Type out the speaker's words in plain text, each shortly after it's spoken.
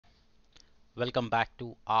Welcome back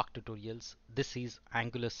to Arc Tutorials. This is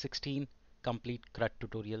Angular 16 complete CRUD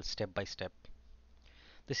tutorial step by step.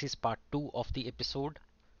 This is part 2 of the episode.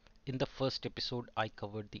 In the first episode, I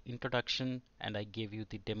covered the introduction and I gave you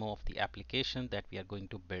the demo of the application that we are going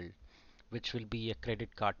to build, which will be a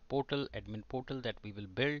credit card portal, admin portal that we will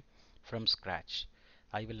build from scratch.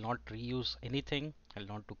 I will not reuse anything. I'll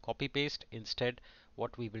not do copy paste. Instead,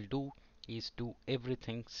 what we will do is do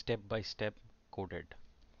everything step by step coded.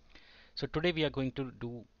 So today we are going to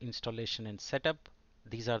do installation and setup.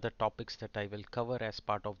 These are the topics that I will cover as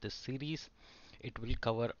part of this series. It will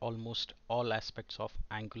cover almost all aspects of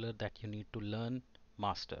Angular that you need to learn,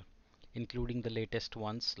 master, including the latest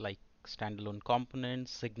ones like standalone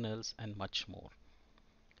components, signals, and much more.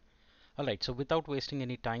 Alright, so without wasting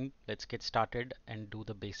any time, let's get started and do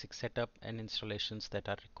the basic setup and installations that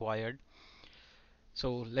are required.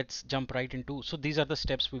 So let's jump right into, so these are the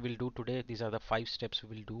steps we will do today. These are the 5 steps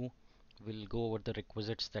we will do. We'll go over the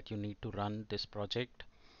requisites that you need to run this project.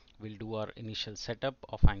 We'll do our initial setup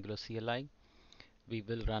of Angular CLI. We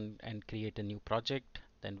will run and create a new project.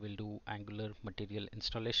 Then we'll do Angular material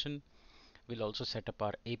installation. We'll also set up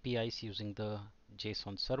our APIs using the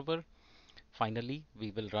JSON server. Finally,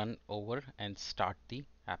 we will run over and start the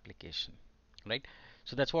application. Right?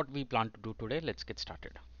 So that's what we plan to do today. Let's get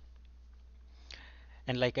started.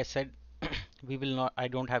 And like I said, we will not, I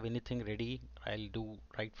don't have anything ready. I'll do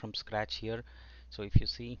right from scratch here. So if you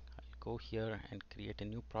see, I'll go here and create a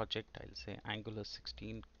new project. I'll say Angular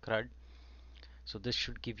 16 CRUD. So this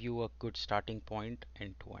should give you a good starting point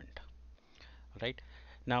end to end. Right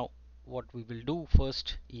now, what we will do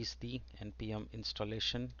first is the npm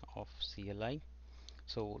installation of CLI.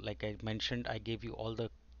 So like I mentioned, I gave you all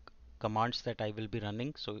the commands that I will be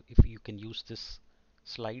running. So if you can use this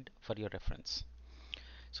slide for your reference.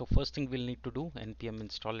 So first thing we'll need to do npm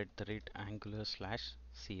install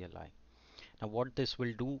 @angular/CLI. Now what this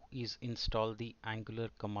will do is install the Angular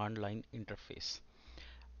command line interface.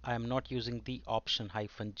 I am not using the option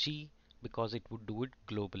 -g because it would do it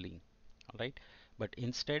globally. Alright, but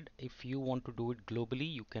instead if you want to do it globally,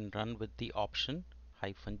 you can run with the option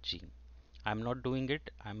 -g. I'm not doing it,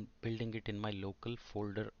 I'm building it in my local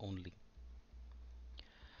folder only.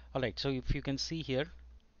 Alright, so if you can see here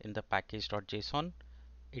in the package.json,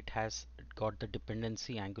 it has got the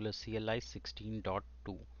dependency Angular CLI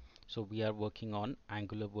 16.2. So we are working on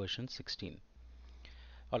Angular version 16.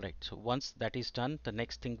 Alright, so once that is done, the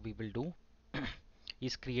next thing we will do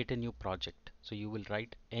is create a new project. So you will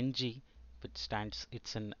write ng, which stands,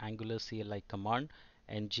 it's an Angular CLI command,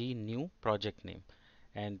 ng new project name.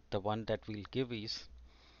 And the one that we'll give is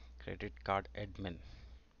credit card admin.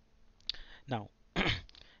 Now,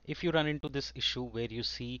 if you run into this issue where you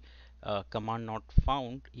see command not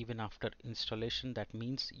found even after installation, that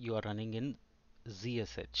means you are running in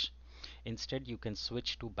ZSH. Instead, you can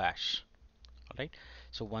switch to bash. Alright,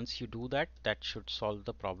 so once you do that, that should solve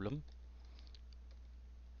the problem.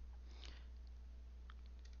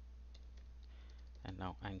 And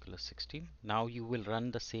now Angular 16. Now you will run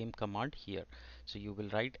the same command here. So you will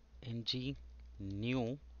write ng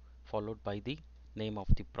new followed by the name of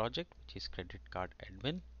the project, which is credit card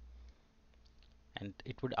admin. And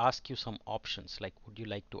it would ask you some options like, would you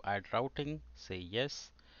like to add routing? Say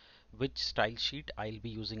yes. Which style sheet? I'll be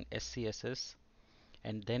using SCSS.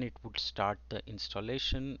 And then it would start the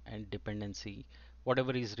installation and dependency.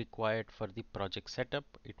 Whatever is required for the project setup,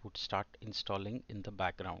 it would start installing in the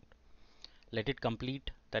background. Let it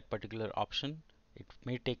complete that particular option. It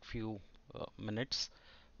may take few minutes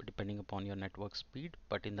depending upon your network speed,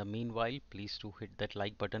 but in the meanwhile, please do hit that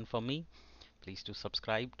like button for me. Please do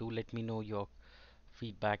subscribe. Do let me know your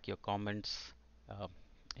feedback, your comments, uh,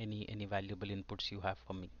 any valuable inputs you have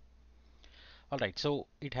for me. Alright, so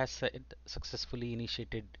it has successfully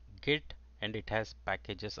initiated Git and it has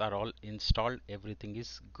packages are all installed. Everything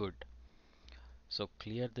is good. So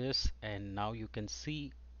clear this, and now you can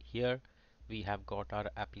see here we have got our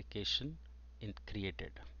application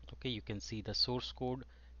created. Okay, you can see the source code,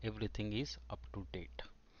 everything is up to date.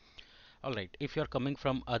 Alright, if you're coming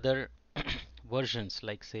from other versions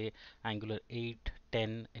like say Angular 8,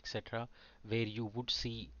 10, etc., where you would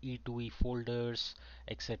see E2E folders,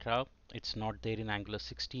 etc., it's not there in Angular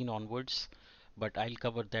 16 onwards, but I'll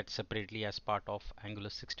cover that separately as part of Angular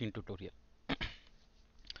 16 tutorial.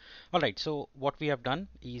 Alright, so what we have done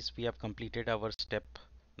is we have completed our step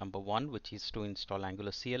number 1, which is to install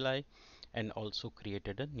Angular CLI, and also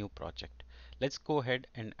created a new project. Let's go ahead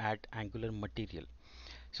and add Angular material.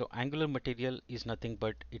 So Angular material is nothing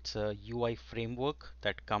but it's a UI framework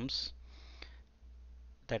that comes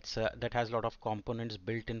that has a lot of components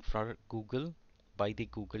built in for Google. by the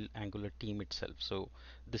Google Angular team itself. So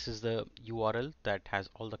this is the URL that has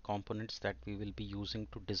all the components that we will be using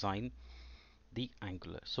to design the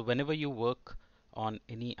Angular. So whenever you work on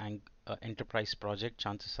any enterprise project,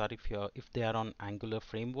 chances are if they are on Angular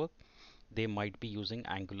framework, they might be using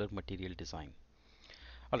Angular material design.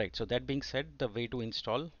 Alright, so that being said, the way to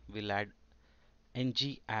install, we'll add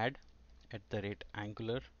ng add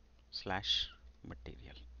 @angular slash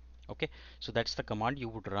material. Okay, so that's the command you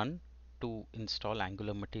would run to install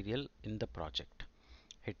Angular material in the project.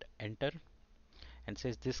 Hit enter and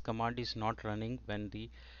says this command is not running when the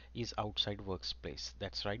is outside workspace.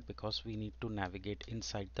 That's right, because we need to navigate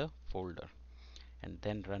inside the folder and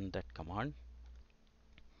then run that command.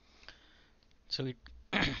 So it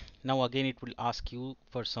now again it will ask you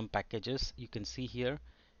for some packages. You can see here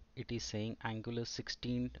it is saying Angular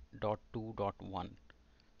 16.2.1.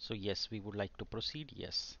 So yes, we would like to proceed,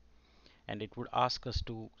 yes. And it would ask us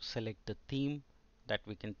to select the theme, that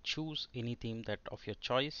we can choose any theme that of your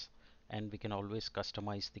choice, and we can always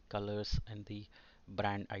customize the colors and the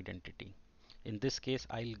brand identity. In this case,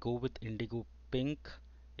 I'll go with indigo pink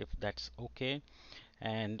if that's okay,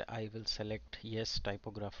 and I will select yes.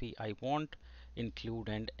 Typography I want, include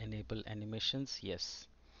and enable animations, yes.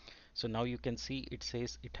 So now you can see it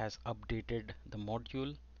says it has updated the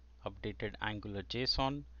module, updated Angular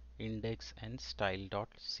JSON, index and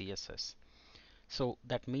style.css. So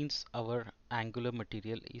that means our Angular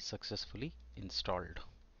material is successfully installed.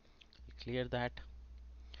 You clear that.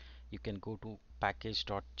 You can go to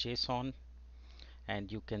package.json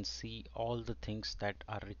and you can see all the things that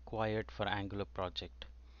are required for Angular project,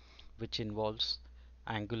 which involves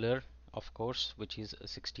Angular, of course, which is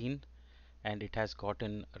 16, and it has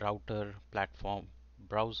gotten router, platform,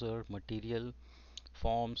 browser, material,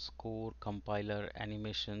 forms, core, compiler,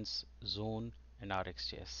 animations, zone, and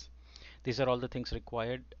RxJS. These are all the things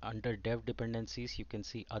required. Under dev dependencies, you can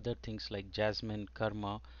see other things like Jasmine,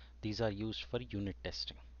 Karma. These are used for unit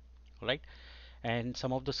testing. All right, and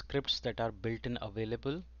some of the scripts that are built in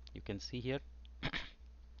available, you can see here.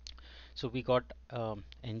 So we got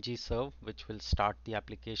ng-serve, which will start the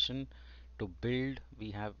application. To build, we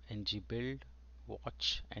have ng-build,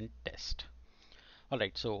 watch, and test. All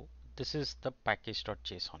right, so this is the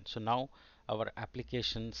package.json. So now our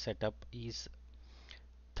application setup is,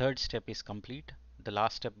 third step is complete. The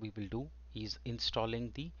last step we will do is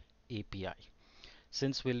installing the API.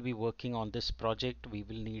 Since we'll be working on this project, we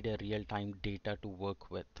will need a real-time data to work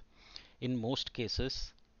with. In most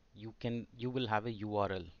cases, you will have a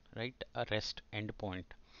URL, right? A REST endpoint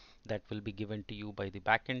that will be given to you by the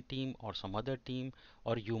backend team or some other team,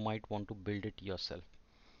 or you might want to build it yourself.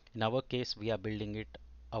 In our case, we are building it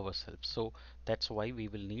ourselves. So that's why we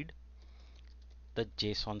will need the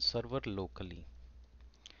JSON server locally.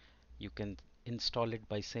 You can install it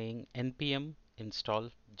by saying npm install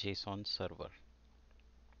JSON server.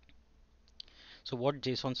 So what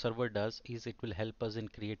JSON server does is it will help us in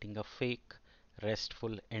creating a fake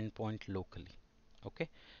RESTful endpoint locally. Okay,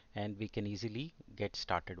 and we can easily get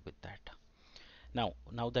started with that.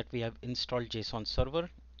 Now that we have installed JSON server,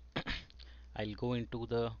 I'll go into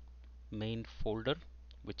the main folder,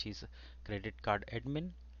 which is credit card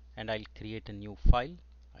admin, and I'll create a new file.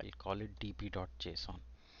 I'll call it db.json.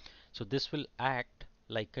 So this will act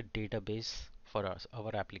like a database for us,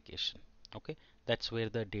 our application. Okay, that's where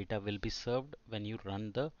the data will be served when you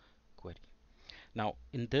run the query. Now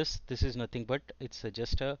in this is nothing but it's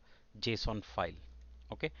just a JSON file.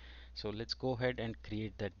 Okay, so let's go ahead and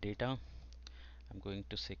create that data. I'm going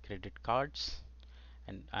to say credit cards,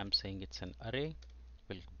 and I'm saying it's an array.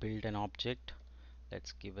 We'll build an object.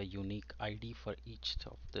 Let's give a unique ID for each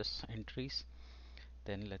of this entries.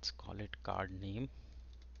 Then let's call it card name,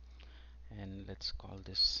 and let's call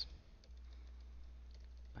this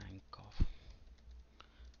Bank of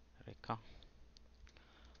Reka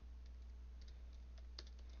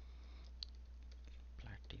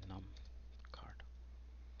Platinum card.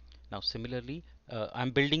 Now similarly,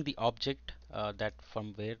 I'm building the object that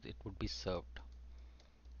from where it would be served.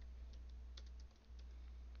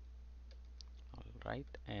 All right,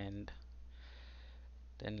 and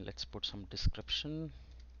then let's put some description.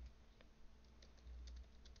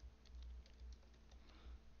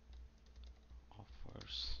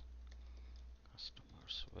 Offers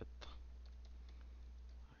customers with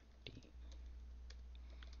ID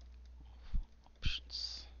of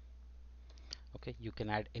options. Okay, you can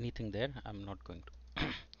add anything there. I'm not going to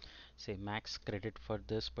say max credit for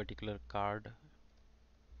this particular card,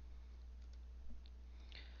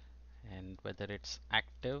 and whether it's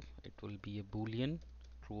active, it will be a boolean,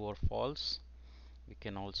 true or false. We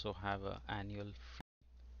can also have an annual fee.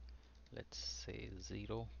 Let's say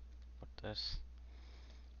 0 for this.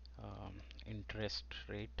 interest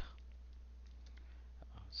rate,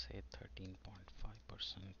 say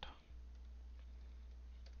 13.5%.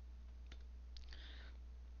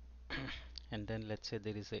 And then let's say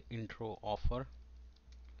there is a intro offer.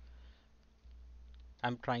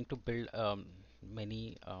 I'm trying to build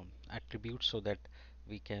many attributes so that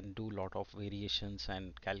we can do a lot of variations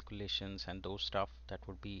and calculations and those stuff. That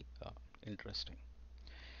would be interesting.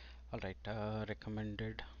 All right,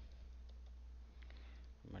 recommended,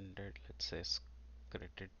 let's say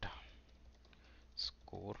credit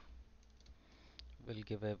score. We'll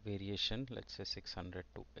give a variation, let's say 600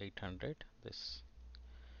 to 800. This,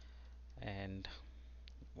 and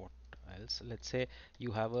what else? Let's say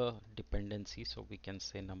you have a dependency, so we can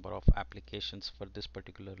say number of applications for this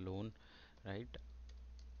particular loan, right?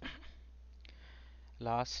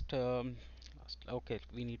 Last, okay,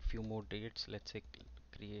 we need few more dates. Let's say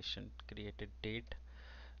created date,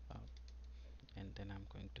 uh, and then I'm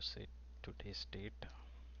going to say today's date,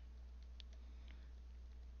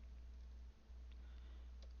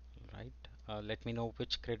 right? Let me know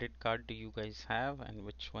which credit card do you guys have and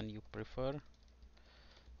which one you prefer.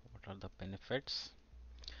 What are the benefits?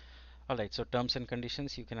 All right, so terms and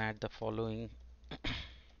conditions, you can add the following.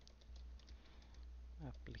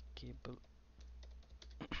 Applicable.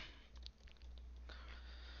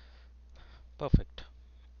 Perfect.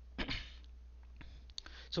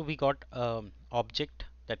 So we got object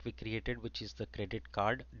that we created, which is the credit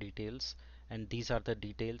card details, and these are the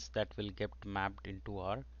details that will get mapped into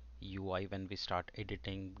our UI when we start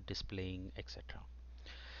editing, displaying, etc.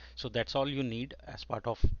 So that's all you need as part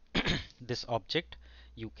of this object.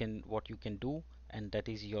 What you can do, and that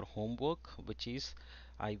is your homework, which is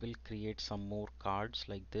I will create some more cards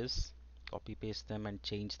like this, copy paste them and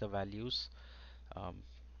change the values um,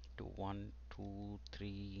 to 1, 2,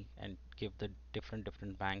 3, and give the different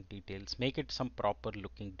bank details. Make it some proper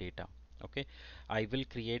looking data. Okay, I will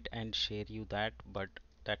create and share you that, but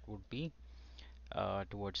that would be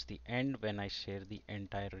towards the end when I share the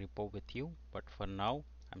entire repo with you. But for now,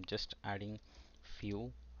 I'm just adding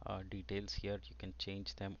few details here. You can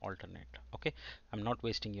change them, alternate. Okay, I'm not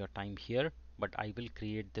wasting your time here, but I will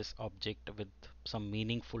create this object with some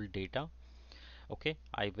meaningful data. Okay,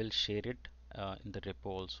 I will share it in the repo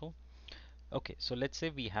also. Okay, so let's say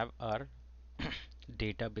we have our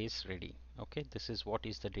database ready. Okay, this is what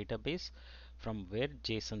is the database from where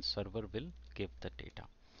JSON server will give the data.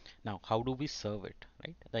 Now, how do we serve it,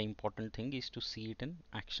 right? The important thing is to see it in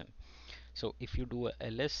action. So if you do a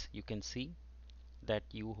ls, you can see that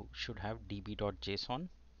you should have db.json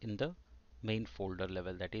in the main folder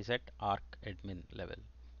level, that is at arc admin level.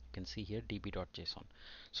 You can see here db.json.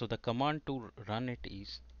 So the command to run it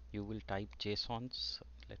is, you will type jsons.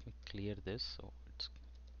 Let me clear this.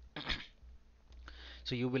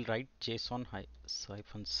 So you will write json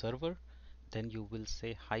hyphen server, then you will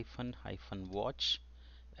say hyphen watch,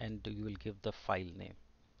 and you will give the file name.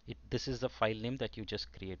 This is the file name that you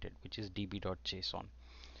just created, which is db.json.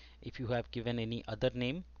 If you have given any other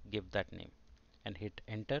name, give that name and hit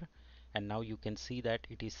enter. And now you can see that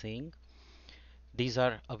it is saying these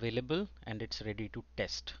are available and it's ready to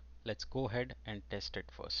test. Let's go ahead and test it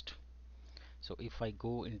first. So if I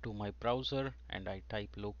go into my browser and I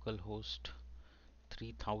type localhost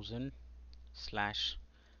 3000 slash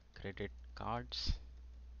credit cards,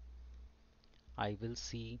 I will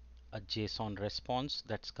see a JSON response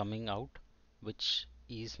that's coming out, which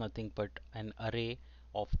is nothing but an array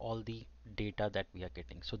of all the data that we are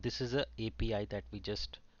getting. So this is a API that we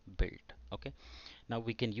just built. Okay, now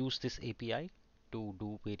we can use this API to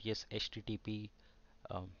do various HTTP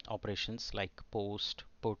operations like post,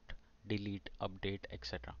 put, delete, update,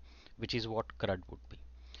 etc., which is what CRUD would be.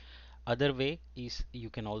 Other way is you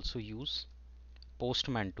can also use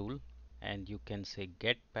Postman tool, and you can say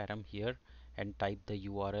get param here and type the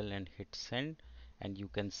URL and hit send, and you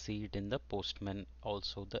can see it in the Postman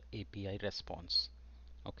also, the API response.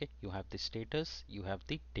 Okay, you have the status, you have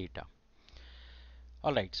the data.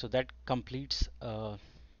 Alright, so that completes the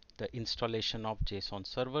installation of JSON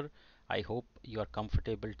server. I hope you are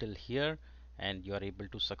comfortable till here and you are able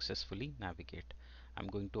to successfully navigate. I'm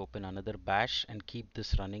going to open another bash and keep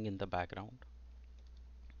this running in the background.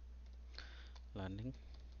 Learning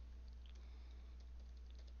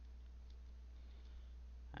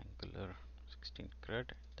Angular 16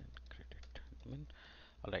 CRUD, then credit admin.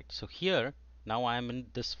 Alright, so here now I am in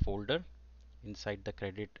this folder inside the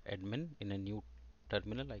credit admin in a new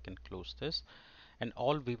terminal. I can close this, and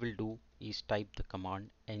all we will do is type the command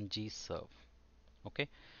ngserve. Okay,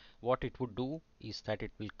 what it would do is that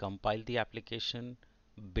it will compile the application,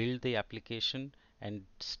 build the application, and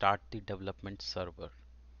start the development server.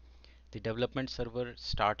 The development server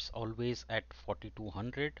starts always at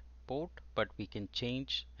 4200 port, but we can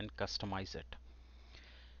change and customize it.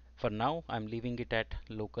 For now, I'm leaving it at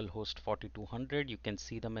localhost 4200. You can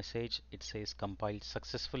see the message. It says compiled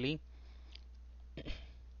successfully.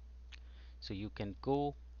 So you can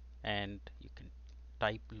go and you can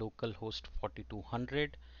type localhost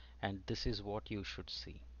 4200 and this is what you should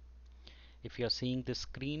see. If you are seeing this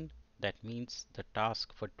screen, that means the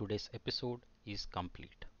task for today's episode is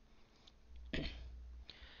complete.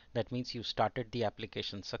 That means you started the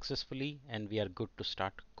application successfully and we are good to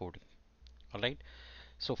start coding. Alright,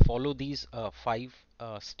 so follow these five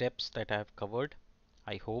steps that I have covered.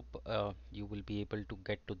 I hope you will be able to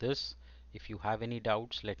get to this. If you have any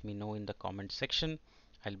doubts, let me know in the comment section.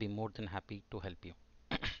 I'll be more than happy to help you.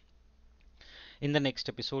 In the next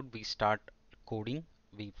episode, we start coding.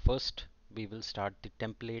 We will start the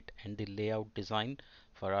template and the layout design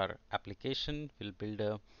for our application. We'll build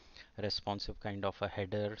a responsive kind of a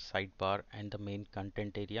header, sidebar, and the main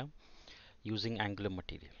content area using Angular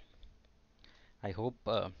material. I hope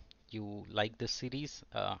you like this series.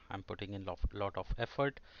 I'm putting in lot of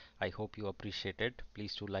effort. I hope you appreciate it.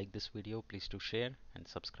 Please do like this video. Please do share and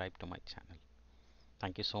subscribe to my channel.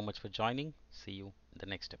 Thank you so much for joining. See you in the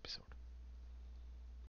next episode.